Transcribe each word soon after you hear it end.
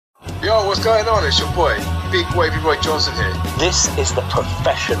Yo, what's going on? It's your boy, Big Wavy Roy Johnson here. This is the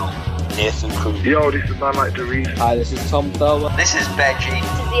professional Nathan Cruz. Yo, this is Man Like Doris. Hi, this is Tom Thurber. This is Benji.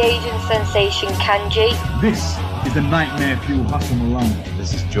 This is the Asian sensation Kanji. This is the Nightmare Fuel Hassan Malone.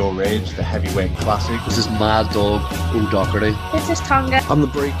 This is Joe Rage, the Heavyweight Classic. This is Mad Dog O'Doherty. This is Tonga. I'm the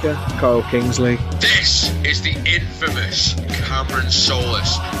Breaker, Carl Kingsley. This is the infamous Cameron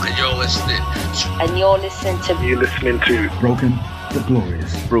Solis, and you're listening to... You're listening to Broken but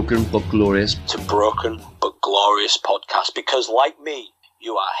Glorious. Broken but Glorious. To Broken but Glorious podcast, because like me,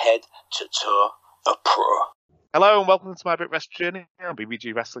 you are head to toe a pro. Hello and welcome to my Brit Wrestling Journey on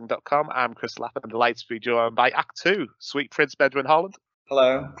bbgwrestling.com. I'm Chris Lappin and delighted to be joined by Act 2, Sweet Prince Bedouin Holland.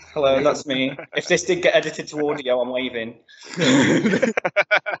 Hello, that's me. If this did get edited to audio, I'm waving.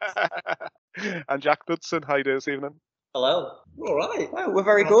 And Jack Dudson, how you doing this evening? Hello. All right. Oh, we're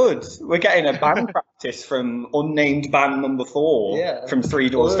very good. We're getting a band practice from unnamed band number 4 from 3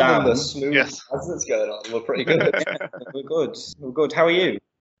 doors down. The smooth Yes. that's going on. We're pretty good. We're good. We're good. How are you?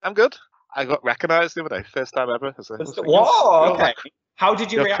 I'm good. I got recognised the other day, first time ever. Whoa, okay. How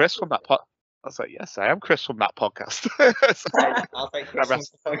did you You're react? Chris from that podcast. I was like, yes, I am Chris from that podcast. I'll take Chris from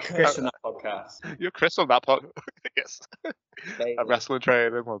that podcast. You're Chris from that podcast. Yes. I'm wrestling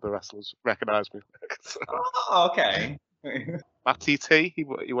training. One of the wrestlers recognised me. Oh, okay. Matt TT, he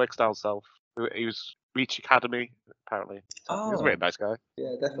works down south. He was Reach Academy, apparently. Oh. He was a really nice guy.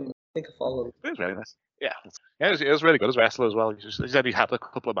 Yeah, definitely. I think I followed him. It was really nice. Yeah, it was really good as a wrestler as well. He's only had a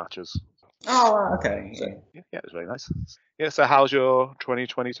couple of matches. Oh, okay. So, yeah, it was really nice. Yeah, so how's your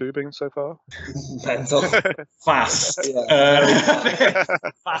 2022 been so far? Mental. Fast. Yeah.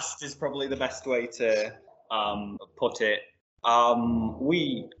 Fast is probably the best way to put it.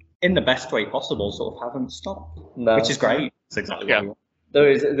 We, in the best way possible, sort of haven't stopped, No. which is great. That's exactly what we want.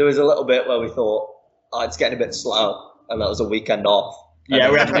 There was a little bit where we thought, oh, it's getting a bit slow, and that was a weekend off. Yeah,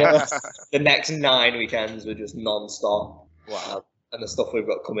 and we had the next 9 weekends were just non-stop. Wow. And the stuff we've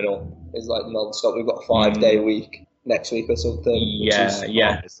got coming up is like non-stop. We've got a 5-day week next week or something.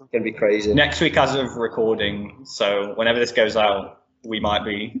 Yeah. It's gonna be crazy. Next week, as of recording, so whenever this goes out, we might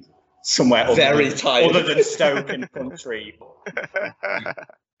be somewhere tired. other than Stoke in the country.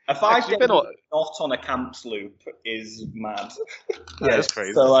 A 5-day not on a camps loop is mad. Yeah, that's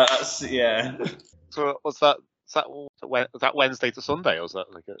crazy. So that's So was that Wednesday to Sunday, or was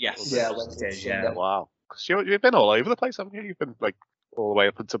that like? Yes. Yeah, Wednesday. Yeah. Wow. Because you've been all over the place, haven't you? You've been like all the way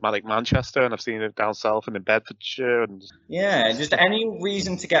up into Manchester, and I've seen it down south and in Bedfordshire, and Yeah, just any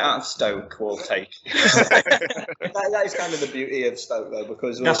reason to get out of Stoke we'll take. That is kind of the beauty of Stoke, though,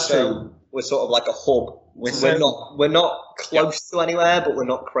 because we're sort of like a hub. We're not close to anywhere, but we're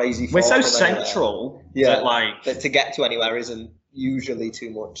not crazy far. We're so from anywhere. central. Yeah, that to get to anywhere isn't usually too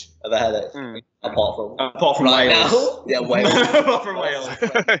much of a headache. Apart from right Wales. now. Yeah, Wales. Apart from Wales.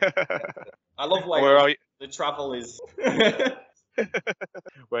 I love Wales. Where are you? The travel is.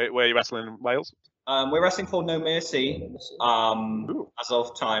 Where are you wrestling in Wales? We're wrestling for No Mercy. As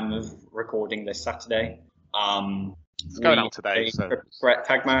of time of recording this Saturday. It's going out today. So. Brett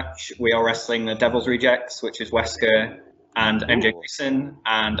tag match. We are wrestling the Devil's Rejects, which is Wesker and MJ Gleason,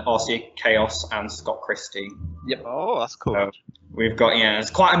 and RC Chaos and Scott Christie. Yep. Oh, that's cool. So we've got it's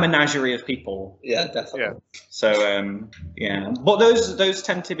quite a menagerie of people. Yeah, definitely. Yeah. So but those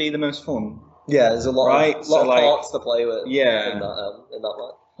tend to be the most fun. Yeah, there's a lot of parts to play with. Yeah. In that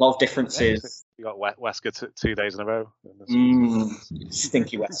one. A lot of differences. You got Wesker 2 days in a row.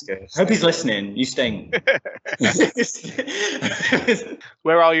 Stinky Wesker. Hope he's listening. You stink.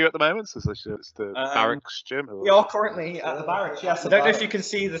 Where are you at the moment? It's the barracks gym. We are currently at the barracks. Yes. I don't know if you can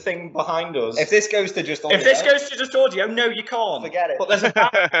see the thing behind us. If this goes to just audio, no, you can't. Forget it. But there's a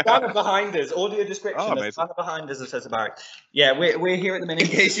banner behind us. Audio description. Oh, there's a banner behind us that says the barracks. Yeah, we're here at the minute. In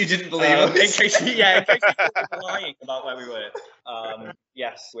case you didn't believe us. In case you were lying about where we were.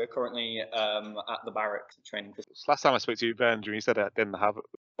 Yes, we're currently at the barracks training. Last time I spoke to you, Benjamin, you said it didn't have.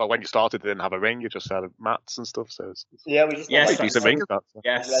 Well, when you started, it didn't have a ring. You just had mats and stuff. So we just decent rings.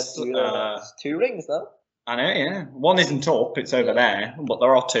 Yes, 2 rings though. I know. Yeah, one isn't up; it's over there, but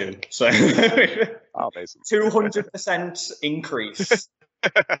there are 2. So, 200% increase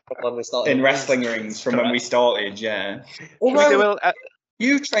when we started in wrestling rings from when we started. Yeah.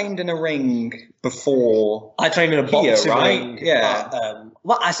 You trained in a ring before. I trained in a boxing ring. Yeah.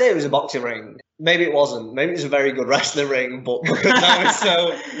 Well, I say it was a boxing ring. Maybe it wasn't. Maybe it was a very good wrestling ring, but because I was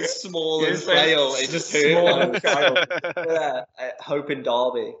so small and frail, it just hurt. Yeah. Hope in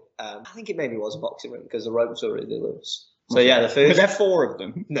Derby. I think it maybe was a boxing ring because the ropes were really loose. So yeah, the first. Was there 4 of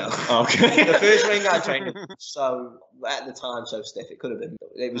them? No. Okay. The first ring I trained in was so at the time so stiff. It could have been.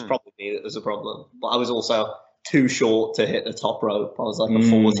 It was probably me that was a problem. But I was also too short to hit the top rope. I was like a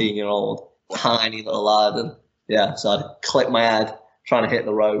 14-year-old, tiny little lad, and so I'd clip my head trying to hit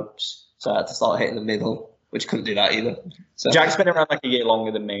the ropes. So I had to start hitting the middle, which couldn't do that either. So Jack's been around like a year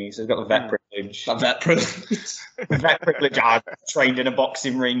longer than me, so he's got the vet privilege. Vet privilege. Vet privilege. I trained in a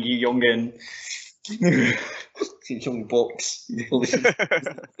boxing ring, you youngin. Young bucks. That's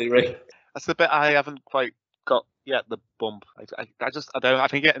the bit I haven't quite got yet. The bump. I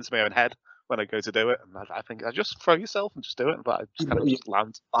can get into my own head when I go to do it, and I think I just throw yourself and just do it, but I just kind of just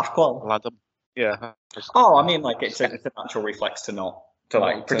land. Land them. Yeah. I mean, like it's a natural reflex to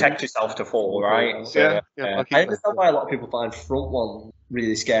like protect yourself to fall, right? Yeah. I understand why a lot of people find front one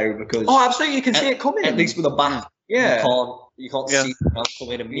really scary because absolutely, you can see it coming. At least with a back, you can't see the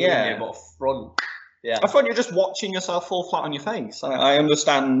coming immediately, but front. Yeah, I thought you're just watching yourself fall flat on your face. I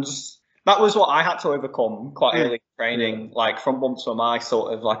understand. That was what I had to overcome quite early in training. Like front bumps were my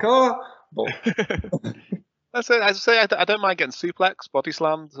sort of like but I say I don't mind getting suplex, body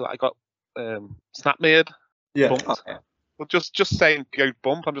slammed. I got snap made. Yeah. Bumped. Well, just saying go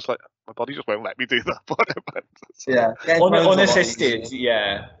bump, I'm just like my body just won't let me do that. Unassisted.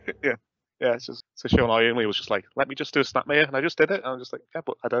 Yeah. It's just so Sean Ironley was just like, let me just do a snap mare, and I just did it. And I was just like, yeah,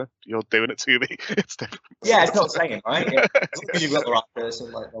 but I don't. You're doing it to me. It's different. Yeah, it's not saying right. Yeah. You've got the right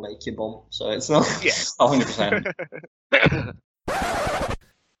person, like they'll make you bump, so it's not. Yeah, 100%.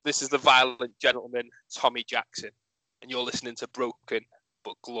 This is the violent gentleman, Tommy Jackson, and you're listening to Broken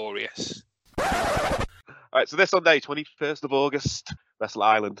but Glorious. All right, so this Sunday, 21st of August, Wrestle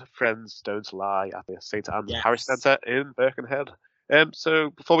Island, Friends Don't Lie at the St. Anne's Parish Centre in Birkenhead.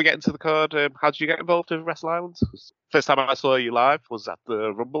 So before we get into the card, how did you get involved in Wrestle Island? First time I saw you live was at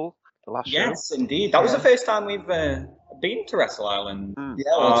the Rumble, the last show. Yes, indeed. That was the first time we've been to Wrestle Island.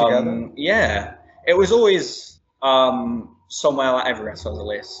 Yeah, altogether. Yeah, it was always somewhere like every wrestler has a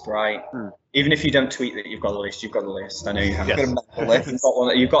list, right? Even if you don't tweet that you've got a list, you've got a list. I know you have. You've got a mental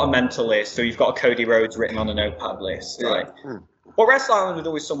list. You've got a mental list, or you've got a Cody Rhodes written on a notepad list, right? Well, Wrestle Island was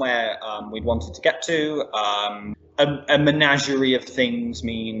always somewhere we'd wanted to get to. A menagerie of things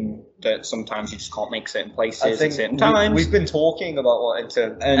mean that sometimes you just can't make certain places at certain times. We've been talking about wanting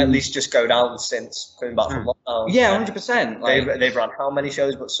to at least just go down since coming back from lockdown. Yeah, 100%. Like, they've run how many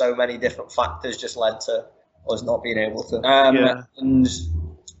shows, but so many different factors just led to us not being able to. And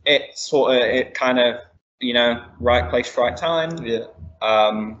it's sort of, it kind of, right place, right time. Yeah.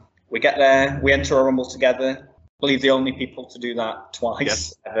 We get there, we enter a Rumble together. I believe the only people to do that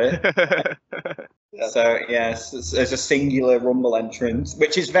twice ever. So, yes, there's a singular Rumble entrance,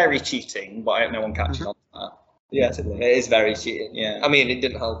 which is very cheating, but I hope no one catches on to that. Yeah, it is very cheating. Yeah. I mean, it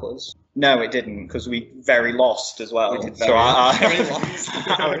didn't help us. No, it didn't, because we very lost as well. We did very lost.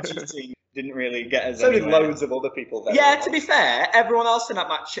 Our cheating didn't really get us So did anywhere. loads of other people there. Yeah, to be fair, everyone else in that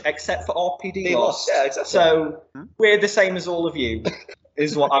match except for RPD lost. Yeah, exactly. So we're the same as all of you,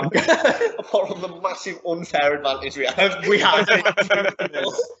 is what I'm. Apart from the massive unfair advantage we have.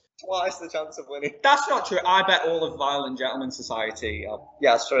 Twice the chance of winning. That's not true. I bet all of Violent Gentleman Society. Yeah,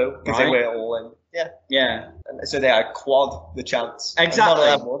 that's true. Because they were all in. Yeah. Yeah. And so they had quad the chance. Exactly.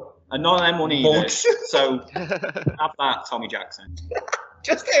 And none of them won. And none of them won either. So have that, Tommy Jackson.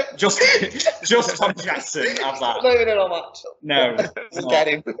 Just him. Just Tommy Jackson. Have that. Not even in our match. No. Just get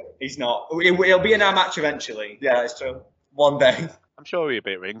him. He's not. He'll be in our match eventually. Yeah, it's true. One day. I'm sure he'll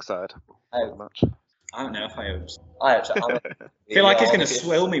be at ringside. Match. I don't know if I hope so. I actually feel like he's going to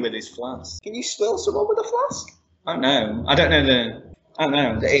swill me with his flask. Can you swill someone with a flask? I don't know. I don't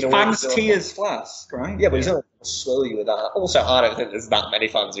know. Fans tears flask, right? Yeah, but he's not going to swill you with that. Also, I don't think there's that many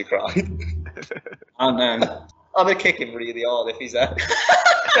fans who cried. I don't know. I'm going to kick him really hard if he's there. As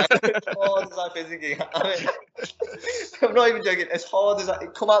hard as I physically I'm not even joking. As hard as I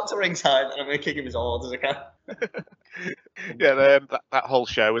come out to ringside, and I'm going to kick him as hard as I can. Yeah, that whole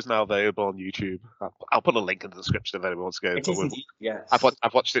show is now available on YouTube. I'll put a link in the description if anyone wants to go. It is indeed, yes.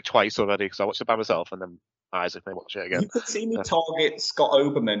 I've watched it twice already because I watched it by myself and then Isaac may watch it again. You could see me target Scott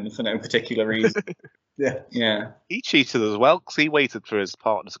Oberman for no particular reason. Yeah. He cheated as well because he waited for his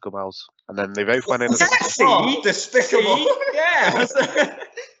partner to come out and then they both went in. Despicable. Yeah.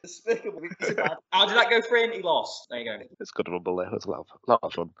 Despicable. How did that go for him? He lost. There you go. It's good Rumble there. It's a lot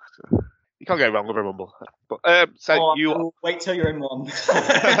of fun. You can't go wrong with a Rumble. But wait till you're in one.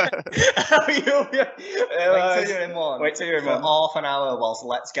 Wait till you're in one. Wait till you're in one. Half an hour whilst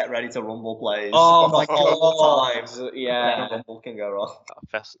Let's Get Ready to Rumble plays. Oh my god. Yeah. Rumble can go wrong.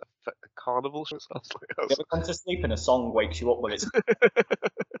 A carnival show. You ever come to sleep and a song wakes you up when it's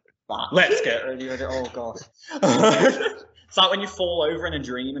Let's Get Ready. Oh god. It's like when you fall over in a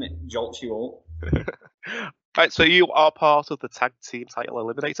dream and it jolts you up. Right, so you are part of the tag team title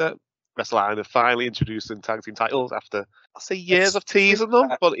eliminator. Wrestle Island are finally introducing tag team titles after, I'll say, years of teasing them.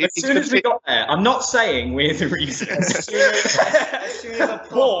 But as soon as we got there, I'm not saying we're the reason. As soon as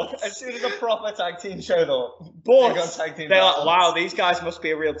a proper tag team showed up, they're like, wow, these guys must be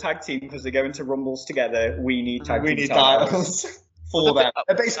a real tag team because they're going to Rumbles together. We need tag team titles. For them.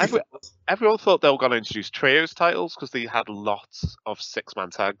 Everyone thought they were going to introduce trios titles because they had lots of 6-man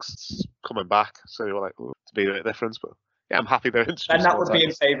tags coming back. So they were like, to be a bit different. But yeah, I'm happy they're introducing. And that would be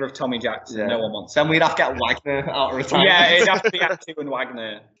in favour of Tommy Jackson. Yeah. No one wants. Then we'd have to get Wagner out of retirement. Yeah, it'd have to be Atu and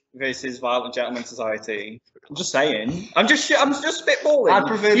Wagner versus Violent Gentleman Society. I'm just saying. I'm just spitballing. I'd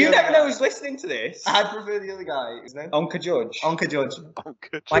prefer you never know who's listening to this. I'd prefer the other guy. His name? Onka Judge.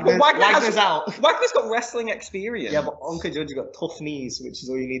 Wagner's out. Wagner's got wrestling experience. Yeah, but Onka Judge has got tough knees, which is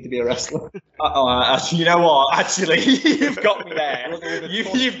all you need to be a wrestler. You know what? Actually, you've got me there.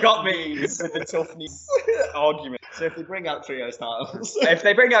 You've got me with the tough knees argument. So if they bring out trios titles,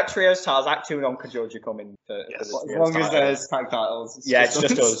 Atu and Onka Judge are coming for as long as there's tag titles. It's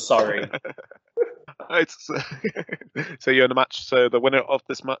just us. Sorry. Right, so you're in a match. So the winner of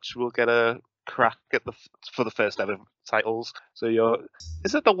this match will get a crack at for the first ever titles. So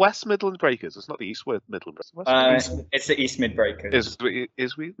is it the West Midland Breakers? It's not the East Midland Breakers. It's the East Mid Breakers.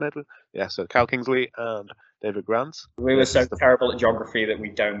 Is we Midland? Yeah. So Cal Kingsley and David Grant. We were so terrible at geography that we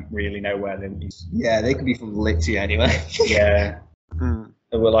don't really know where they're. Yeah, they could be from Litchi anyway. Yeah.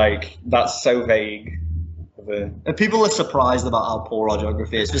 We're like, that's so vague. And people are surprised about how poor our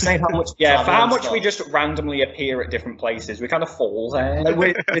geography is. Just saying how much. For how much we just randomly appear at different places, we kind of fall there.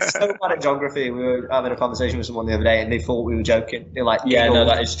 We're so bad at geography. We were having a conversation with someone the other day, and they thought we were joking. They're like, "Yeah, no,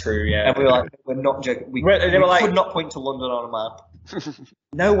 that is true." Yeah, and we were like, "We're not joking. We could not point to London on a map."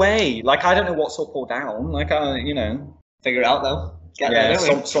 No way. Like, I don't know what's up or down. Like, figure it out though.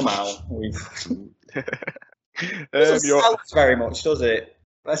 Somehow we've. Doesn't sell us very much, does it?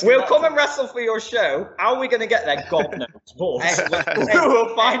 We'll come and wrestle for your show. How are we going to get there? God knows. We'll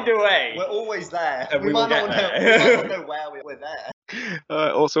find a way. We're always there. And we might not know where we're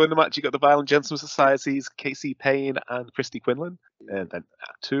there. Also in the match, you got the Violent Gentleman Society's Casey Payne and Christy Quinlan, and then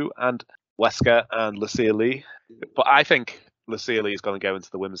Atu and Wesker and Lucia Lee. But I think Lucia Lee is going to go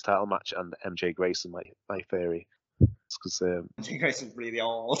into the women's title match, and MJ Grayson, my theory. Because MJ Grayson's really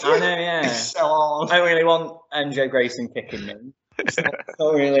old. I know, yeah. He's so old. I don't really want MJ Grayson kicking me. It's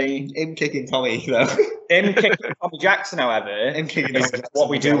not really him kicking Tommy though. Him kicking Tommy Jackson, however, is what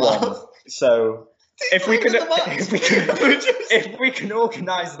we do want. So if we can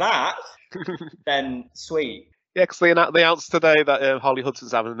organise that, then sweet. Yeah, because they announced today that Holly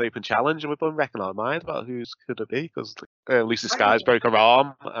Hudson's having an open challenge, and we've been wrecking our mind about who's could it be, because Lucy Sky's broke her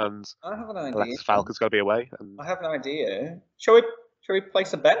arm, and I have an idea. Alexis Falcon's got to be away. And... I have an idea. Shall we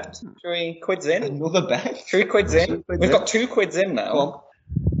place a bet? Shall we quids in? Another bet? Shall we quids in? We've got 2 quids in now.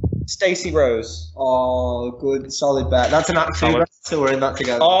 Stacey Rose. Oh, good, solid bet. That's an actual bet, so we're in that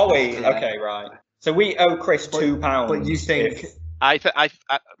together. Are we? Yeah. Okay, right. So we owe Chris £2. But you think... if I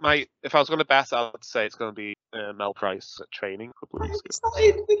was going to bet, I would say it's going to be Mel Price at training a couple of weeks ago. It's not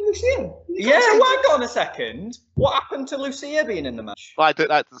in with Lucia. Hang on a second. What happened to Lucia being in the match? Well,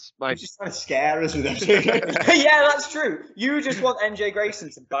 You're just trying to scare us with MJ Grayson. Yeah, that's true. You just want MJ Grayson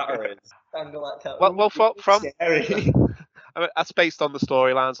to batter us. Well, from scary. I mean, that's based on the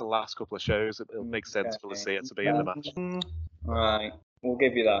storylines of the last couple of shows. It'll make sense for Lucia to be in the match. Right, we'll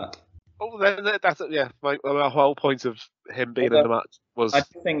give you that. Oh, that's my whole point of him being in the match was I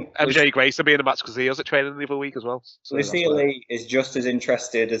think MJ Grayson being in the match because he was at training the other week as well. So Lucia Lee is just as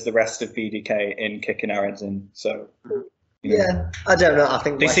interested as the rest of BDK in kicking our heads in. So I don't know. I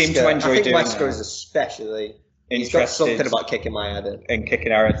think they seem to enjoy doing Wesker is especially. He's got something about kicking my head in. And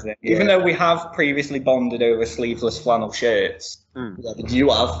kicking our heads in. Yeah. Even though we have previously bonded over sleeveless flannel shirts. Yeah, but you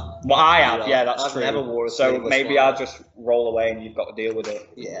have. Well, I have. Yeah, that's I've true. Never wore a so maybe I'll just roll away and you've got to deal with it.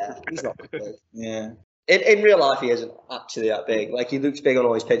 Yeah, he's not big. Yeah. In real life, he isn't actually that big. Like, he looks big on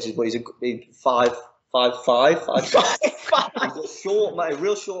all his pictures, but he's a 5'5". He's a short man, a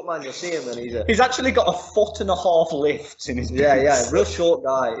real short man. You'll see him, and he's actually got 1.5 foot lift in his boots. Yeah, real short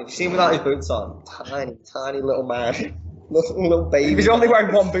guy. If you see him without his boots on, tiny little man, little baby. If he's only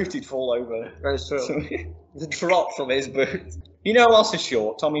wearing one boot, he'd fall over. That's true. The drop from his boot. You know who else is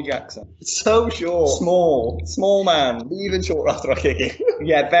short? Tommy Jackson. So short. Small man. Even shorter after I kick him.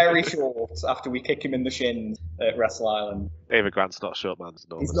 Yeah, very short after we kick him in the shins at Wrestle Island. David Grant's not a short man.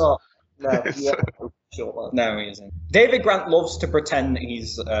 He's not. No, short man. No, he isn't. David Grant loves to pretend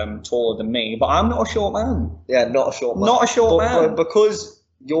he's taller than me, but I'm not a short man. Yeah, not a short man. Not a short man. But because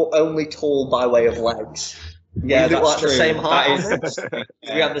you're only tall by way of legs, Yeah, we look that's like true. the same height. That is,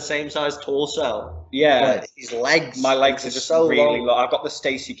 We have the same size torso. yeah. Like, his legs. My legs are just so really long. long. I've got the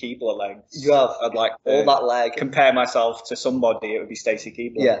Stacey Keebler legs. You have I'd like all to that leg. compare myself to somebody. It would be Stacey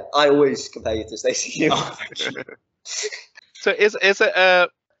Keebler. Yeah, I always compare you to Stacey Keebler. Oh, thank you. So is it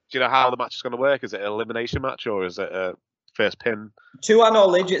do you know how the match is going to work? Is it an elimination match or is it a first pin? To our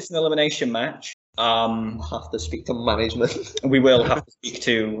knowledge, it's an elimination match. I'll have to speak to management. We will have to speak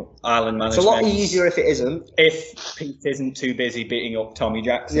to Island management. It's a lot easier if it isn't. If Pete isn't too busy beating up Tommy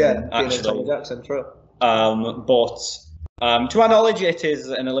Jackson. Yeah, actually. Tommy Jackson, true. But to our knowledge, it is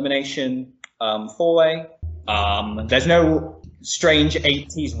an elimination four-way. There's no strange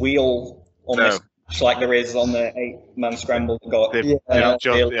 80s wheel on this match like there is on the 8-man scramble. They've just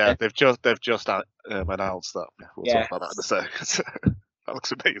announced that. We'll talk about that in a second. That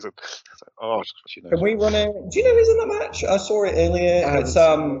looks amazing. Can we run a? Do you know who's in that match? I saw it earlier. It's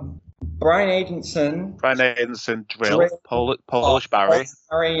Brian Adenson. Drill. Polish Barry.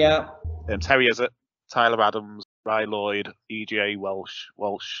 Barry, yeah. Terry Izzet, Tyler Adams, Ry Lloyd, EJ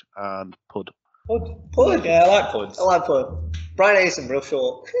Welsh, and Pud. Pud. Yeah, I like Pud. Brian Adenson, real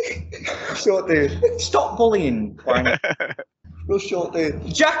short. Short dude. Stop bullying, Brian. Real short dude.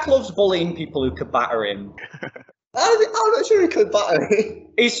 Jack loves bullying people who could batter him. I'm not sure he could batter me.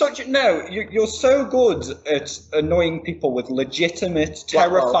 He's you're so good at annoying people with legitimate,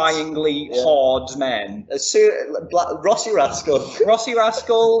 terrifyingly hard men. Rossi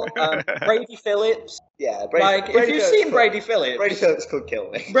Rascal, Brady Phillips. Yeah, if you've seen Brady Phillips. Brady Phillips could kill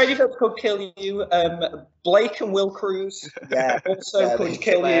me. Brady Phillips could kill you. Blake and Will Cruz also could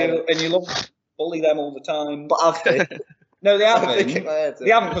kill you, and you love to bully them all the time. But have they? No, they haven't. They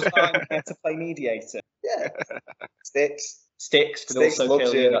haven't because I'm here to play mediator. Yeah. Sticks could also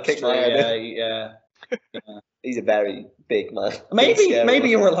kill you. That's true. Yeah. He's a very big man. Maybe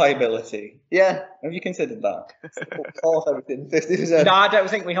your reliability. Yeah. Have you considered that? Half everything, 50%. No, I don't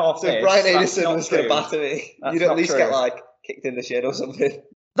think we half so this. If Brian Adenson was going to batter me, you'd at least get kicked in the shin or something.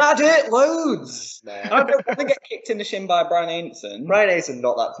 That'd hurt loads. Nah. I don't want to get kicked in the shin by Brian Adenson. Brian Adenson,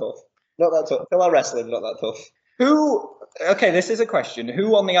 not that tough. Not that tough. Till I wrestle him, not that tough. Okay, this is a question.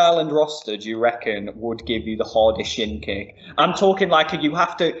 Who on the Island roster do you reckon would give you the hardest shin kick? I'm talking like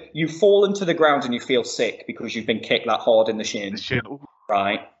you've fallen to the ground and you feel sick because you've been kicked that hard in the shin.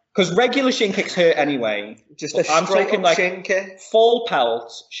 Right? Because regular shin kicks hurt anyway. I'm talking like shin kick. Full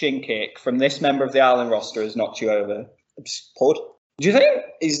pelt shin kick from this member of the Island roster has knocked you over. Pud. Do you think?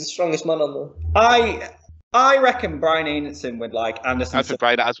 He's the strongest man on the... I reckon Brian Adenson would Anderson. I think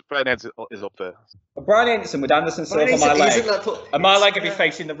Brian Adenson is up there. Brian Adenson would Anderson Silva on my leg. And my leg would be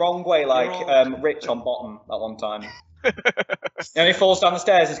facing the wrong way Rich on bottom at one time. And he falls down the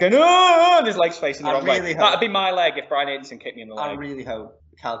stairs, he's going, oh, and his leg's facing the wrong way. That'd be my leg if Brian Adenson kicked me in the leg. I really hope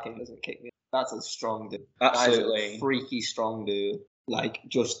Cal King doesn't kick me. That's a strong dude. Absolutely. A freaky strong dude.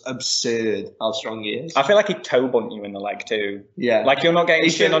 Just absurd how strong he is. I feel like he'd toe bunt you in the leg too. Yeah. You're not getting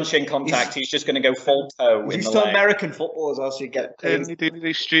shin on shin contact. He's just going to go full toe in the leg. He's American football as well, so you get paid.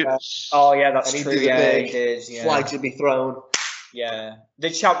 Oh, yeah, that's true. Yeah, he did. Yeah. Flags would be thrown. Yeah.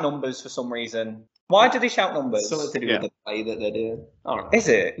 They'd shout numbers for some reason. Why do they shout numbers? Something to do with the play that they're doing. All right. Is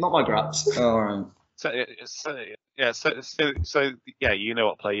it? Not my graps. All right. So you know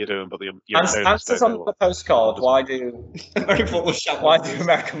what play you're doing, but answers on the postcard. Why do American football shout? Why do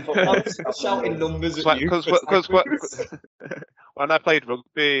American football shouting numbers at you? Because when I played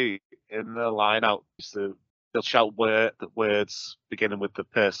rugby in the line out, they'll shout words beginning with the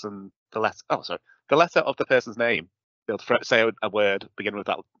letter of the person's name. They'll say a word beginning with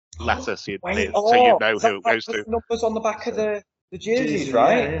that letter, so you know who it goes to. Numbers on the back of the jerseys,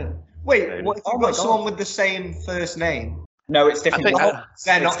 right? Yeah. Wait, what if you've got someone with the same first name? No, it's different.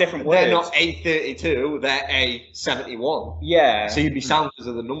 It's different words. They're not A32, they're A71. Yeah. So you'd be sounders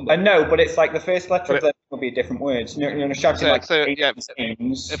of the number. No, but it's the first letter of the will be a different words. You're shouting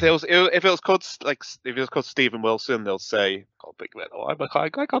names. If it was called Stephen Wilson, they'll say, "Oh, big man, I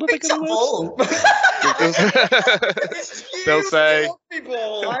got a big man." They'll say,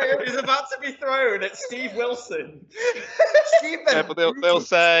 "He's about to be thrown at Steve Wilson." Yeah, but they'll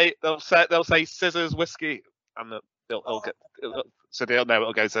say scissors whiskey, and they'll know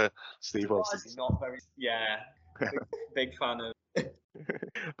it'll go to Steve Wilson. Not very. Yeah. Big fan of.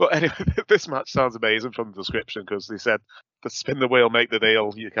 But anyway, this match sounds amazing from the description because they said the spin the wheel, make the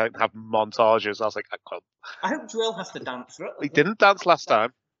deal. You can't have montages. I was like, I hope Drill has to dance. He didn't dance last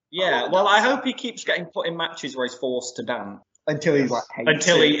time. Yeah, well, I hope he keeps getting put in matches where he's forced to dance until he's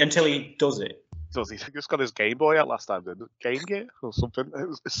until he does it. Does he? He just got his Game Boy out last time, didn't he? Game Gear or something? It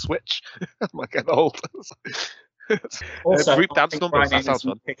was a Switch. I'm getting old. Also, group I dance think numbers. Brian That sounds Anderson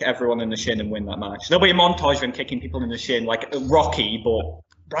fun. will kick everyone in the shin and win that match. There'll be a montage of him kicking people in the shin, like Rocky,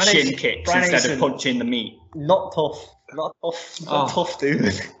 but shin kicks instead of punching the meat. Not tough. Not tough,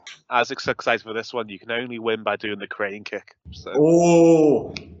 dude. As excited for this one, you can only win by doing the crane kick. So.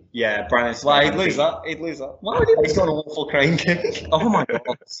 Oh, yeah, Brian Anderson. Why, he'd lose that. Why would he? He's got an awful crane kick. Oh my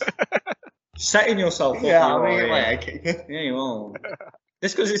god. Setting yourself up. Yeah, I mean, yeah, you are.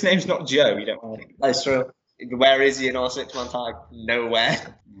 Just because his name's not Joe, you don't want it. That's true. Where is he in our 6-man tag?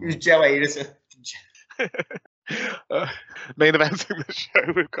 Nowhere. Who's Joe Anderson? Main eventing the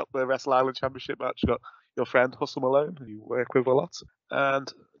show, we've got the Wrestle Island Championship match. We've got your friend Hustle Malone, who you work with a lot,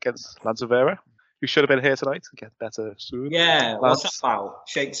 and against Lance Rivera, who should have been here tonight and get better soon. Yeah, Lance. what's that about?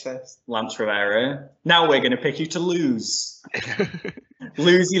 Shakes first. Lance Rivera. Now we're going to pick you to lose.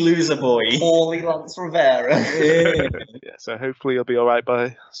 Loser boy. Poorly Lance Rivera. Yeah, so hopefully he'll be all right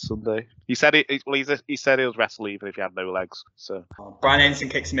by Sunday. He said he said he'll wrestle even if he had no legs. So Brian Anderson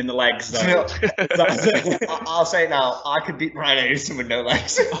kicks him in the legs, though. I'll say it now. I could beat Brian Anderson with no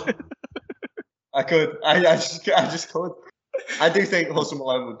legs. I could. I just could. I do think Hustle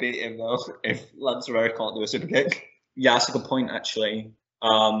Malone would beat him though if Lance Rivera can't do a super kick. Yeah, that's a good point actually.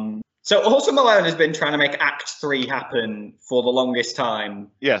 So Hustle Malone has been trying to make Act 3 happen for the longest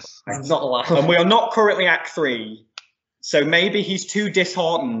time. yes, He's not allowed. And we are not currently Act 3. So maybe he's too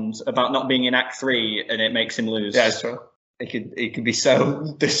disheartened about not being in Act 3 and it makes him lose. Yeah, it's true. He could be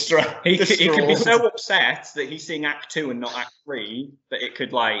so distraught. He could be so upset that he's seeing Act 2 and not Act 3 that it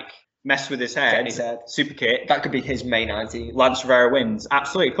could mess with his head. Super kick. That could be his May 19. Lance Rivera wins.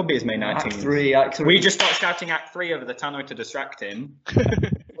 Absolutely, it could be his May 19. Act 3. We just start shouting Act 3 over the tannoy to distract him.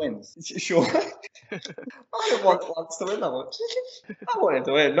 Wins. Sure. I don't want Lance to win that much. I want him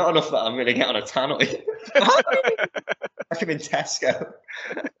to win. Not enough that I'm going to get on a tannoy. Like him in Tesco.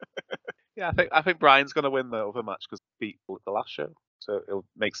 yeah. I think Brian's going to win the other match because he beat the last show, so it'll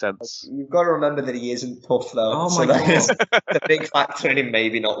make sense. You've got to remember that he isn't tough though. Oh my god! That is the big factor in him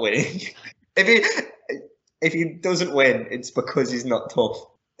maybe not winning. If he doesn't win, it's because he's not tough.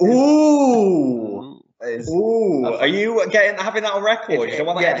 Ooh. Ooh, are you having that on record? You don't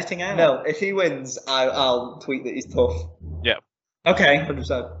want that editing out? No, if he wins, I'll tweet that he's tough. Yeah. Okay.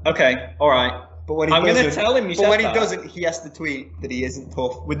 100%. Okay. All right. But when he I'm going to tell him. But when he doesn't, he has to tweet that he isn't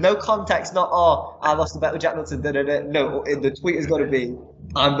tough with no context. Not I lost the bet with Jack Nuts. No, the tweet has got to be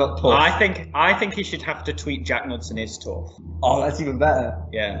I'm not tough. I think he should have to tweet Jack Knudsen is tough. Oh, that's even better.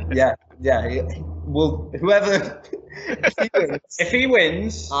 Yeah. Well, whoever. If he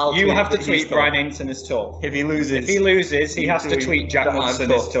wins, you have to tweet Brian Anderson is tough. If he loses, he has to tweet Jack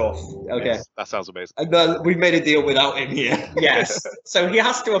Knudsen is tough. Okay, yes, that sounds amazing. We've made a deal without him here. Yes, so he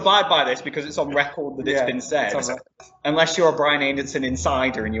has to abide by this because it's on record that it's been said. Unless you're a Brian Anderson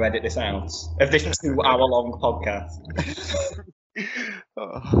insider and you edit this out of this 2-hour-long podcast.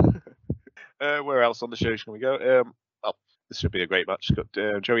 Where else on the show can we go? This should be a great match. We've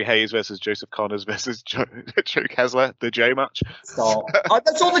got Joey Hayes versus Joseph Connors versus Joe Kessler, the Joe match. Stop.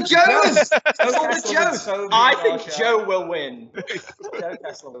 That's all the Joes! That's all the Joes! I think Joe will win.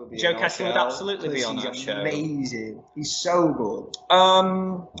 Joe Kessler would absolutely be on our show. Amazing. He's so good.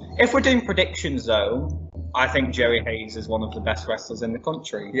 If we're doing predictions, though, I think Joey Hayes is one of the best wrestlers in the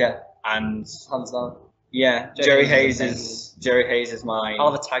country. Yeah. And hands down. Yeah, Joey Hayes is my.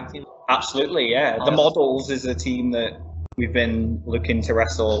 I'll have a tag team. Absolutely, yeah. The Models is a team that we've been looking to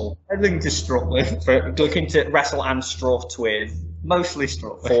wrestle. Looking to strut with. Looking to wrestle and strut with. Mostly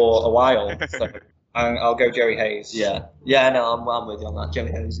strut for a while. So I'll go Joey Hayes. Yeah, no, I'm with you on that.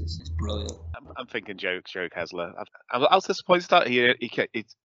 Joey Hayes is brilliant. I'm thinking Joe Kessler. I was disappointed that he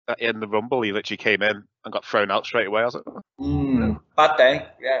in the Rumble he literally came in and got thrown out straight away. I was like, bad day.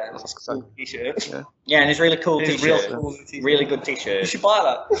 Yeah, that's a cool t-shirt. Yeah, and his really cool t-shirt. Really good t-shirt. You should buy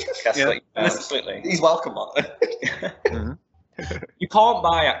that. Kessler, absolutely. He's welcome on it. You can't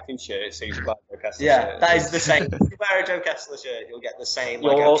buy acting shirts, so you should buy a Joe Kessler shirt. Yeah, that is the same. If you wear a Joe Kessler shirt, you'll get the same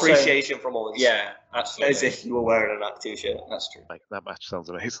appreciation from us. Yeah, absolutely. As if you were wearing an acting shirt. That's true. That match sounds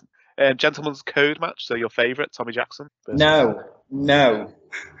amazing. Gentleman's Code match. So your favourite, Tommy Jackson? No.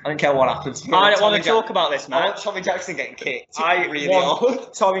 I don't care what happens. I don't want to talk about this match. I want Tommy Jackson getting kicked. I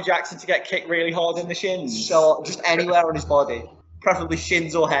want Tommy Jackson to get kicked really hard in the shins. So just anywhere on his body, preferably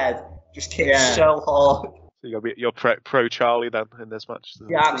shins or head. Just kick so hard. So you're pro Charlie then in this match. So.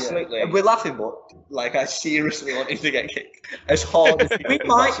 Yeah, absolutely. Yeah. We're laughing, but I seriously want him to get kicked as hard as we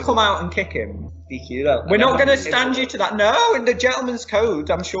might come out and kick him. DQ, We're not going to stand you to that. No, in the Gentleman's Code,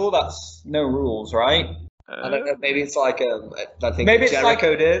 I'm sure that's no rules, right? I don't know. Maybe it's like I think Maybe it's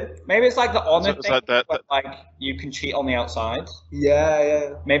Jericho did. Maybe it's like the honor So- thing, so that- but like you can cheat on the outside.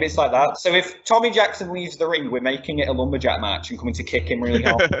 Yeah. Maybe it's like that. So if Tommy Jackson leaves the ring, we're making it a lumberjack match and coming to kick him really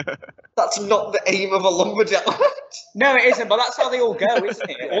hard. That's not the aim of a lumberjack match. No, it isn't. But that's how they all go, isn't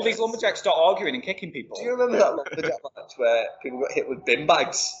it? All these lumberjacks start arguing and kicking people. Do you remember that lumberjack match where people got hit with bin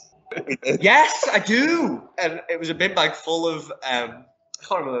bags? Yes, I do. And it was a bin bag full of I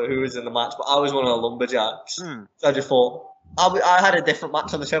can't remember who was in the match, but I was one of the lumberjacks. So I just thought I had a different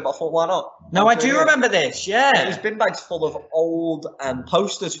match on the show, but I thought, why not? No, I do remember this. It Yeah. was bin bags full of old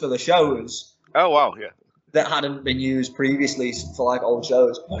posters for the shows Oh wow, yeah. that hadn't been used previously for like old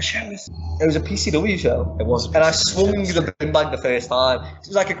shows. What shows? It was a PCW show. It was. And I swung the bin bag the first time. It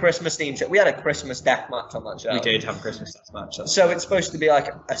was like a Christmas themed show. We had a Christmas death match on that show. We did have a Christmas death match. So it's supposed to be like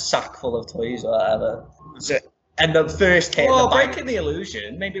a sack full of toys or whatever. So, and the first hit. Well, the bag, breaking the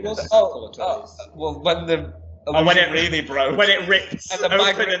illusion. Maybe it was a full of toys. well, when the when it really broke, When it ripped and the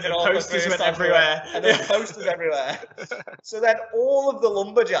bag open and ripped the off, posters first went time everywhere. and there were posters everywhere. So then all of the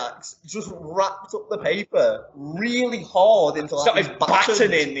lumberjacks just wrapped up the paper really hard into like Started these battens.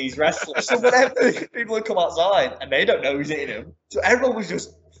 battening these wrestlers. So whenever people would come outside and they don't know who's hitting them, so everyone was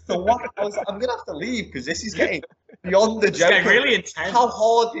just thwack. I was like, I'm gonna have to leave because this is getting beyond the It's joke. getting really intense. How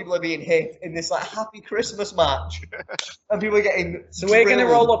hard people are being hit in this like happy Christmas match, and people are getting. So we're going to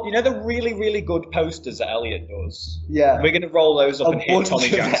drilled. roll up, you know, the really, really good posters that Elliot does? Yeah. We're going to roll those up A and hit bunch Tommy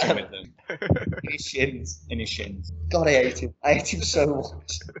of Jackson them. with them In his shins. in his shins. God, I hate him. I hate him so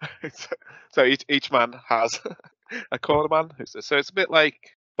much. So each man has a corner man. So it's a bit like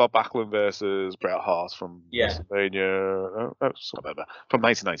Bob Backlund versus Bret Hart from WrestleMania. From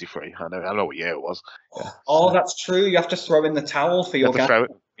 1993. I know what year it was. Yeah. Oh, that's true. You have to throw in the towel for You your have to throw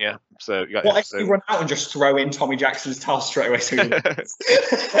guy. it. Yeah. So you got. What if you run out and just throw in Tommy Jackson's towel straight away? So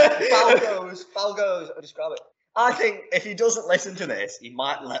Foul goes. I'll just grab it. I think if he doesn't listen to this, he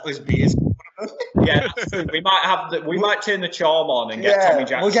might let us be his. yeah, we might have we might turn the charm on and get Tommy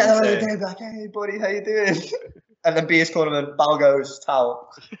Jackson. We'll get him on the to... day back. Hey, buddy, how you doing? And then be his cornerman. Foul goes.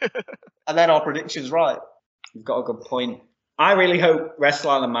 Towel. And then our prediction's right. You've got a good point. I really hope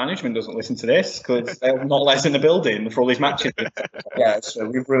Wrestle Island management doesn't listen to this because they'll not let us in the building for all these matches. Yeah, so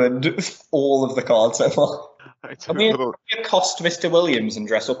we've ruined all of the cards so far. I mean, we cost Mr. Williams and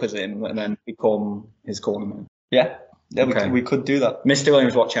dress up as him and then become his cornerman. Yeah, Okay. we could do that. Mr.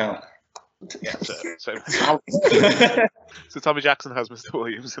 Williams, watch out. Yeah, so Tommy Jackson has Mr.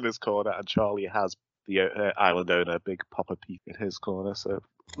 Williams in his corner, and Charlie has the island owner, Big Papa Pete, in his corner. So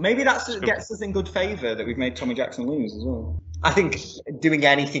maybe that gets us in good favour that we've made Tommy Jackson lose as well. I think doing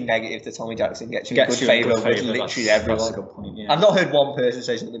anything negative to Tommy Jackson gets you in good favour with literally everyone. That's a good point, yeah. I've not heard one person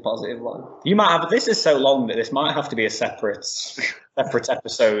say something positive. Like, You might have. This is so long that this might have to be a separate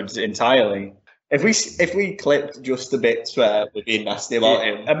episode entirely. if we clipped just the bits where we're being nasty about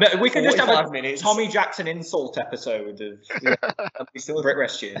him, We could just have a 45 minutes. Tommy Jackson insult episode of Brit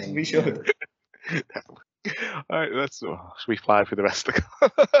Rest Year. We should. All right, should we fly through the rest of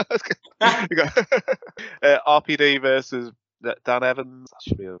the You got RPD versus Dan Evans. That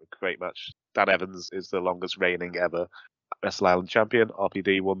should be a great match. Dan Evans is the longest reigning ever Wrestle Island champion.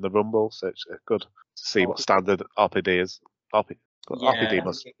 RPD won the Rumble, so it's good to see what standard RPD is. RPD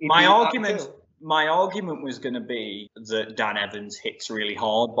must. My argument was going to be that Dan Evans hits really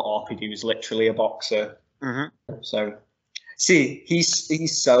hard, but RPD was literally a boxer. Mm-hmm. So, see,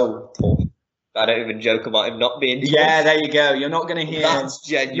 he's so tough. I don't even joke about him not being tough. yeah, there you go. You're not going to hear. That's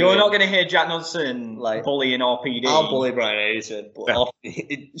genuine. You're not going to hear Jack Knudsen Like, bullying RPD. I'll bully Brian Anderson, but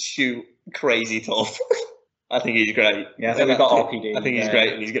shoot, crazy tough. I think he's great. Yeah, I think we've got RPD. I think he's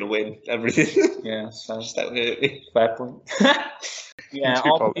great, and he's going to win everything. Yeah, so Just don't hurt me. fair point. Yeah, Too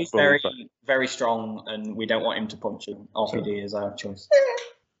RPD's powerful, very, very strong, and we don't want him to punch him. RPD is our choice.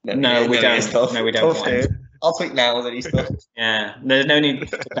 No, we don't. he's tough. No, we don't Tough want him. dude. I'll tweet now that he's tough. Yeah, there's no need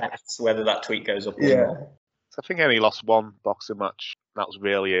to bet whether that tweet goes up or Yeah. not. So I think he only lost one boxing match. That was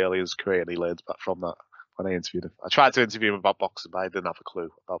really early in his career, and he learned back from that when I interviewed him. I tried to interview him about boxing, but I didn't have a clue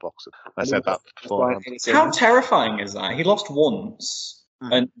about boxing. I said that before. How terrifying is that? He lost once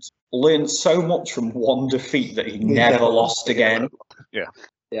and learned so much from one defeat that he never lost again. Yeah.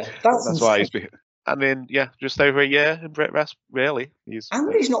 Yeah. That's why he's been. I mean, yeah, just over a year in Brit Rest, really.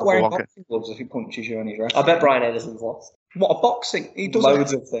 And he's not wearing boxing gloves if he punches you on his wrist. I bet Brian Anderson's lost. What, a boxing? He does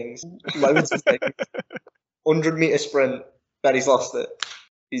Loads of things. Loads of things. 100-meter sprint. Bet he's lost it.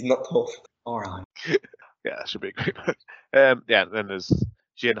 He's not tough. All right. Yeah, that should be a great match. Yeah, then there's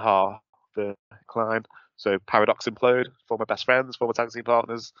Jin Ha for Klein. So Paradox implode, former best friends, former tag team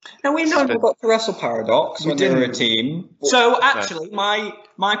partners. And we never got to wrestle Paradox when they were a team. So actually,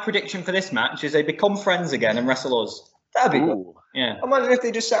 my prediction for this match is they become friends again and wrestle us. That'd be good. Yeah. Imagine if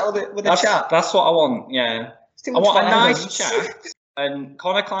they just settled it with a chat. That's what I want, yeah. I want a nice chat, and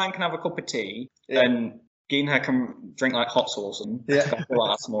Connor Klein can have a cup of tea, and Geenher can drink like hot sauce, and I feel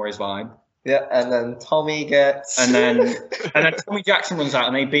like that's more his vibe. Yeah, and then Tommy gets... And then Tommy Jackson runs out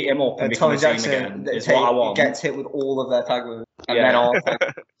and they beat him up and become a team again. Is what I want. Gets hit with all of their tag moves. And then all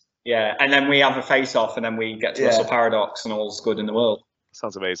and then we have a face-off and then we get to wrestle Paradox and all's good in the world.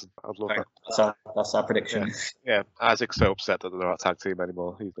 Sounds amazing. I'd love that. That's our prediction. Yeah, Isaac's so upset that they're not a tag team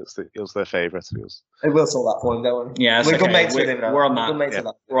anymore. He was their favourite. They will sort that for him, don't we? Yeah, we're good mates with him now. We're on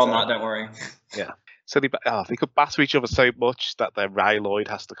that. We're on that, don't worry. Yeah. So they could batter each other so much that their Ry Lloyd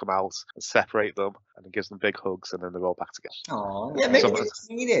has to come out and separate them, and it gives them big hugs, and then they're all back together. Oh, yeah, maybe they just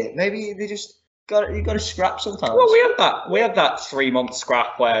need it. Maybe they just got to scrap sometimes. Well, we had that 3-month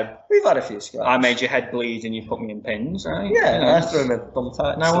scrap where we've had a few scraps. I made your head bleed and you put me in pins, right? Yeah, I threw him in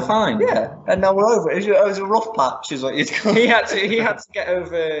thumbtacks. Now we're fine. Yeah, and now we're over it. It was a rough patch, is what you'd call it. He had to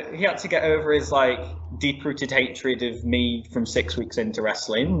get over his like deep-rooted hatred of me from 6 weeks into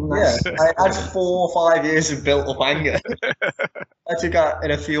wrestling. I had 4 or 5 years of built-up anger. I took out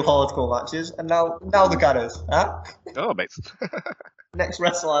in a few hardcore matches, and now the Gadders, huh? Oh, mate. Next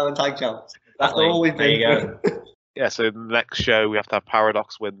Wrestle Island Tag Champs. That's all we've been. There you go. Yeah, so the next show we have to have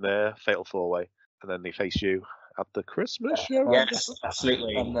Paradox win their Fatal 4-Way, and then they face you at the Christmas show. Yes,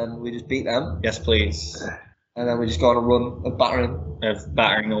 absolutely. And then we just beat them. Yes, please. And then we just go on a run of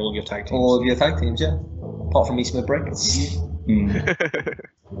battering all of your tag teams. All of your tag teams, yeah. Apart from East Mid-Brick.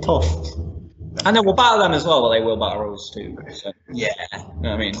 Tough. And then we'll battle them as well, but they will battle us too. So. Yeah. You know what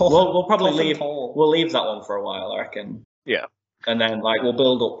I mean? We'll probably leave that one for a while, I reckon. Yeah. And then we'll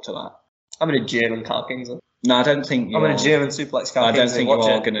build up to that. I'm in a German Carl Kingsley. No, I don't think I'm in a German suplex Carl Kingsley. I don't think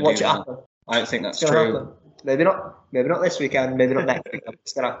you're going to do that. Happen. I don't think that's true. Happen. Maybe not this weekend, maybe not next weekend.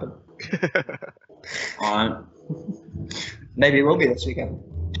 It's going to happen. Alright. Maybe it will be this weekend.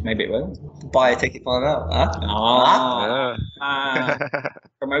 Maybe it will. Buy a ticket, find out.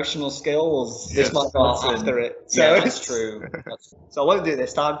 Promotional skills. This might go after it. So yeah, that's true. So I won't do it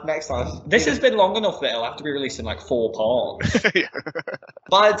this time. Next time. This has been long enough that it'll have to be released in 4 parts.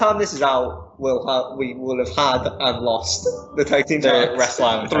 By the time this is out, we will have had and lost the tag team the Wrestle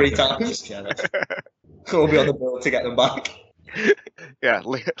Island 3 times. We'll be on the bill to get them back. Yeah,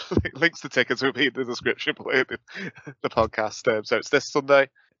 links to tickets will be in the description below the podcast. So it's this Sunday,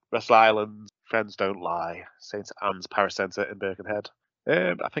 Wrestle Island, Friends Don't Lie, St. Anne's Paris Centre in Birkenhead.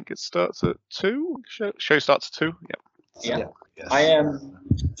 I think it starts at 2. Show starts at 2. Yeah. Yes. I am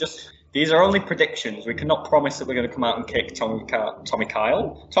these are only predictions. We cannot promise that we're going to come out and kick Tommy Kyle. Tommy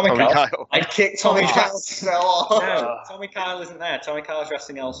Kyle. I'd kick Tommy Kyle so hard. No, Tommy Kyle isn't there. Tommy Kyle's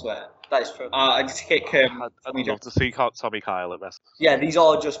wrestling elsewhere. That is true. I'd kick him. I'd love to see Tommy Kyle at Wrestle. Yeah, these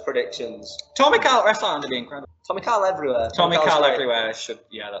are just predictions. Tommy Kyle at Wrestle Island would be incredible. Tommy Kyle everywhere. Tommy Kyle everywhere should.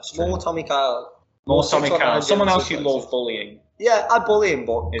 Yeah, that's true. More Tommy Kyle. More Tommy Kyle. Someone else you love bullying. Yeah, I bully him,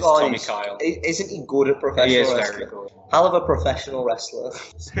 but it's Tommy Kyle. Isn't he good at professional wrestling? Very good. Hell of a professional wrestler.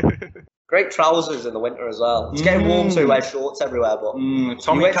 Great trousers in the winter as well. It's getting warm, so he wears shorts everywhere. But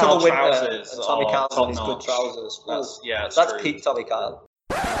Tommy Kyle trousers. Tommy Kyle's on his good trousers. That's peak Tommy Kyle.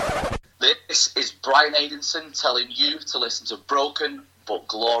 This is Brian Aidenson telling you to listen to Broken but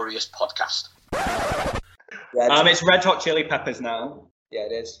Glorious podcast. It's Red Hot Chili Peppers now. Yeah,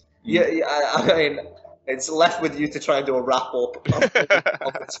 it is. Yeah, I mean, it's left with you to try and do a wrap up of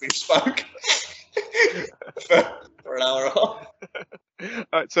this we've spoke for an hour off.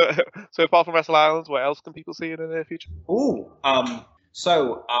 Alright, so apart from Wrestle Island, what else can people see in the near future?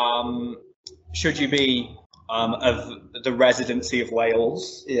 Should you be of the residency of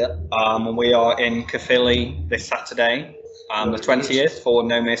Wales? Yeah. We are in Caerphilly this Saturday, the 20th for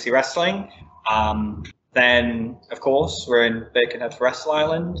No Mercy Wrestling. Then, of course, we're in Birkenhead for Wrestle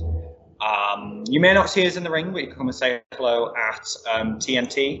Island. You may not see us in the ring, but you can come and say hello at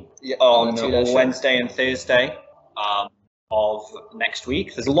TNT on Wednesday and Thursday of next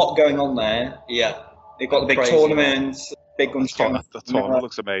week. There's a lot going on there. Yeah. They've got the big tournaments, big guns. The tournament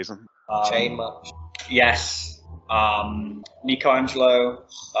looks amazing. Chain match. Yes. Nico Angelo,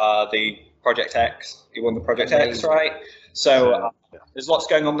 the Project X. He won the Project X, right? So there's lots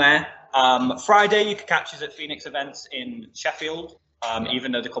going on there. Friday, you can catch us at Phoenix Events in Sheffield.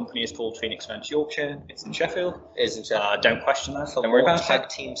 Even though the company is called Phoenix Events Yorkshire, it's in Sheffield. Don't question that. Don't worry about tag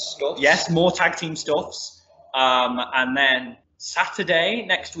team stuff. Yes, more tag team stuffs. And then Saturday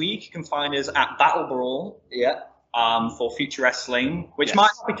next week, you can find us at Battle Brawl. Yeah. for Future Wrestling, which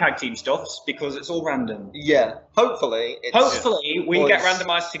might not be tag team stuffs because it's all random. Yeah, hopefully. Hopefully we get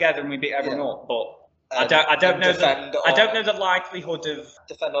randomised together and we beat everyone up, but I don't know the likelihood of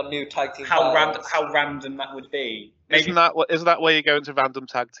defend on new tag team. How random that would be. Maybe. Isn't that where you go into random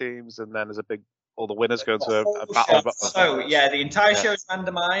tag teams and then there's a big all the winners go into a battle? So yeah, the entire show is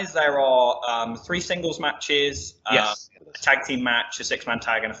randomised. There are 3 singles matches, a tag team match, a 6-man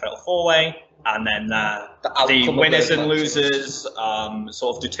tag, and a fatal 4-way. And then the winners and losers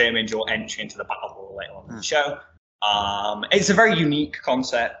sort of determine your entry into the battle royal later on in the show. It's a very unique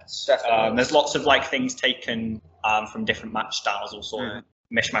concept. There's lots of like things taken from different match styles, all sort of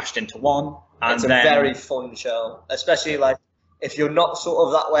mishmashed into one. And it's a very fun show, especially like if you're not sort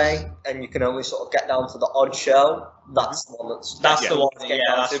of that way and you can only sort of get down to the odd show. That's the one that's the one.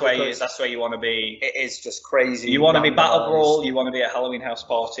 That's where you want to be. It is just crazy. You want to be Battle Brawl. You want to be at Halloween House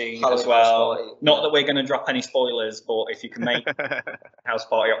Party as well. Not that we're going to drop any spoilers, but if you can make House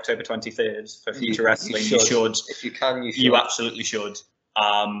Party October 23rd for Future Wrestling, you should. If you can, you should. You absolutely should.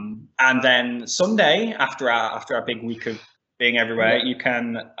 And then Sunday, after our big week of being everywhere, you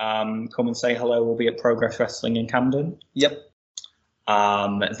can come and say hello. We'll be at Progress Wrestling in Camden. Yep.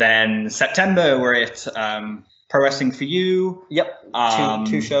 Then September, we're at Pro Wrestling for You. Yep.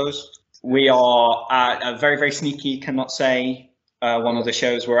 Two shows. We are at a very, very sneaky, cannot say one of the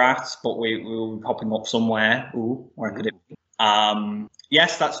shows we're at, but we'll be popping up somewhere. Ooh, where could it be?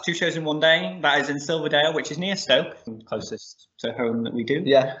 Yes, that's 2 shows in one day. That is in Silverdale, which is near Stoke, closest to home that we do.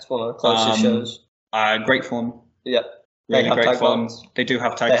 Yeah, it's one of the closest shows. Great fun. Yep. Really great fun. They do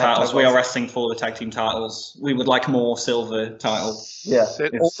have tag titles. We are wrestling for the tag team titles. We would like more silver titles. Yeah.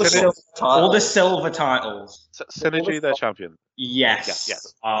 All the silver titles. Synergy, their champion. Yes.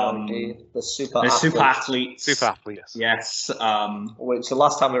 The super athletes. Super athletes. Yes. Which the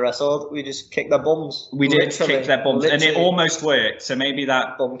last time we wrestled, we just kicked their bums. We did kick their bums, and it almost worked. So maybe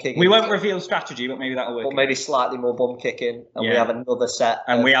that bum kicking. We won't reveal strategy, but maybe that'll work. Or maybe slightly more bum kicking, and we have another set.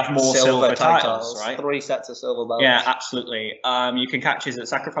 And we have more silver titles, right? 3 sets of silver belts. Yeah, absolutely. You can catch us at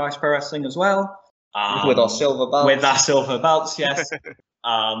Sacrifice Pro Wrestling as well. With our silver belts. With our silver belts, yes.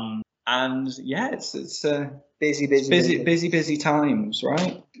 And yeah, it's busy times,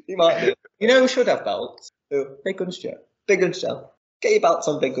 right? You might do. You know who should have belts? Who? Big Guns Show. Big Guns Show. Get your belts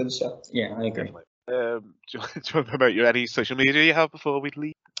on Big Guns Show. Yeah, I agree. Do you want to promote any social media you have before we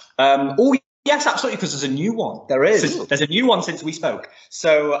leave? Yes, absolutely, because there's a new one. There is. There's a new one since we spoke.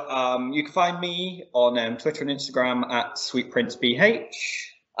 So you can find me on Twitter and Instagram at SweetPrinceBH.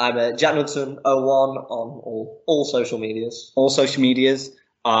 I'm Jack Knudsen 01 on all social medias. All social medias.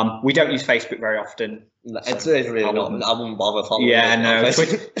 We don't use Facebook very often. No, it's really not. I wouldn't bother following. Yeah, no.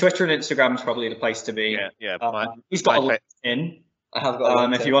 Twitter and Instagram is probably the place to be. Yeah. He's got a LinkedIn. I have got. A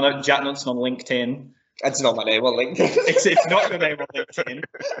LinkedIn. If you want to Jack Knudsen on LinkedIn. It's not my name on LinkedIn. It's not your name on LinkedIn.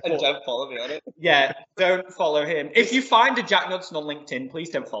 And don't follow me on it. Yeah, don't follow him. If you find a Jack Knudsen on LinkedIn,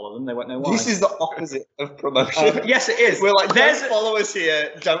 please don't follow them. They won't know why. This is the opposite of promotion. Yes, it is. We're like, there's followers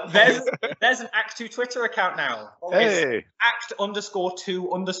here. Don't. There's an Act 2 Twitter account now. Hey. It's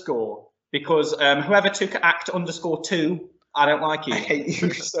Act_2_ because whoever took Act_2, I don't like you. I hate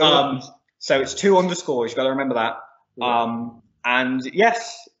you so much. So it's 2 underscores. You've got to remember that. Yeah. And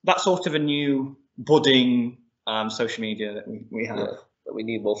yes, that's sort of a new budding social media that we have. Yeah, but we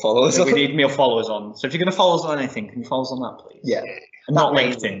need more followers on. We need more followers on. So if you're going to follow us on anything, can you follow us on that, please? Yeah. And not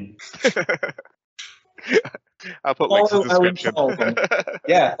LinkedIn. I'll put links in the description.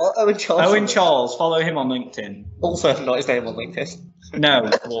 Yeah, Owen Charles. Owen Charles, follow him on LinkedIn. Also not his name on LinkedIn. No.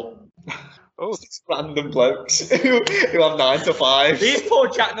 Just random blokes who have 9 to 5. These poor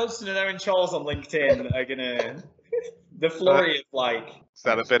Jack Knudsen and Owen Charles on LinkedIn are going to... The flurry of like... Is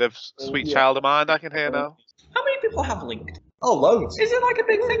that a bit of sweet child of mine I can hear now? How many people have LinkedIn? Oh, loads. Is it like a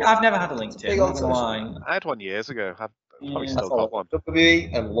big thing? I've never had a LinkedIn. I had one years ago. I've probably still got one.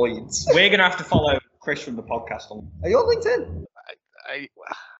 WWE and Lloyd's. We're going to have to follow Chris from the podcast on. Are you on LinkedIn?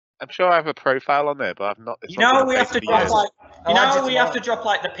 I'm sure I have a profile on there, but I've not. We have to drop have to drop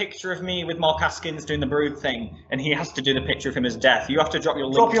like the picture of me with Mark Haskins doing the Brood thing, and he has to do the picture of him as death. You have to drop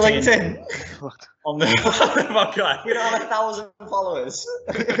your LinkedIn on the podcast. We don't have 1,000 followers.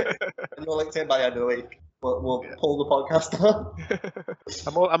 And you're LinkedIn by the end of the week. We'll pull the podcast down.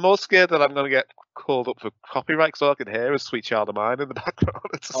 I'm more scared that I'm going to get called up for copyright so I can hear a sweet child of mine in the background.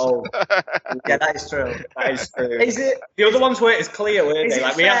 Yeah, that is true. That is true. Is it? The other ones were clear, weren't they?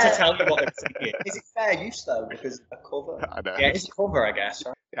 Like we had to tell them what they were thinking. Is it fair use though? Because a cover. I know. Yeah, it's a cover, I guess.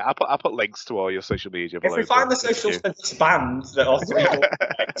 Right? Yeah, I'll put links to all your social media. If we find the socials for this band that are three,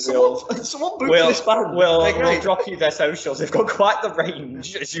 someone book this band. We'll drop you their socials. They've got quite the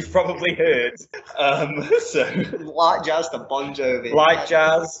range, as you've probably heard. So Light Jazz to Bon Jovi. Light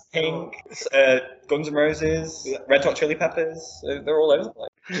Jazz, Pink, Guns N' Roses, Red Hot Chili Peppers. They're all over the place.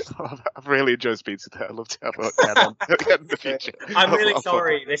 I've really enjoyed speaking to that. I'd love to have a again in the future. I'm really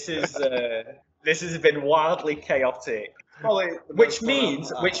sorry. This has been wildly chaotic. Which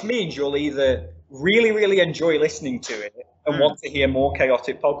means you'll either really enjoy listening to it and want to hear more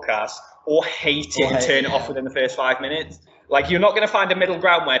chaotic podcasts, or hate it and turn it off within the first 5 minutes. Like, you're not going to find a middle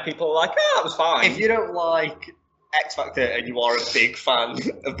ground where people are like, "Oh, that was fine." If you don't like X Factor and you are a big fan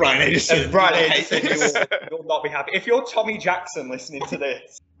of Brian Anderson, you'll not be happy. If you're Tommy Jackson listening to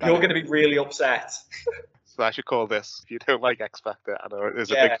this, you're going to be really upset. So I should call this, if you don't like X Factor and are a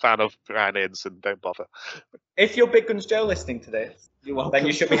big fan of Brian Anderson, don't bother. If you're Big Guns Joe listening to this, then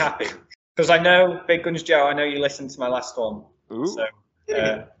you should be happy. Because I know, Big Guns Joe, I know you listened to my last one. Ooh. So,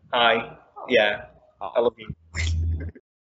 hi. Yeah, I love you.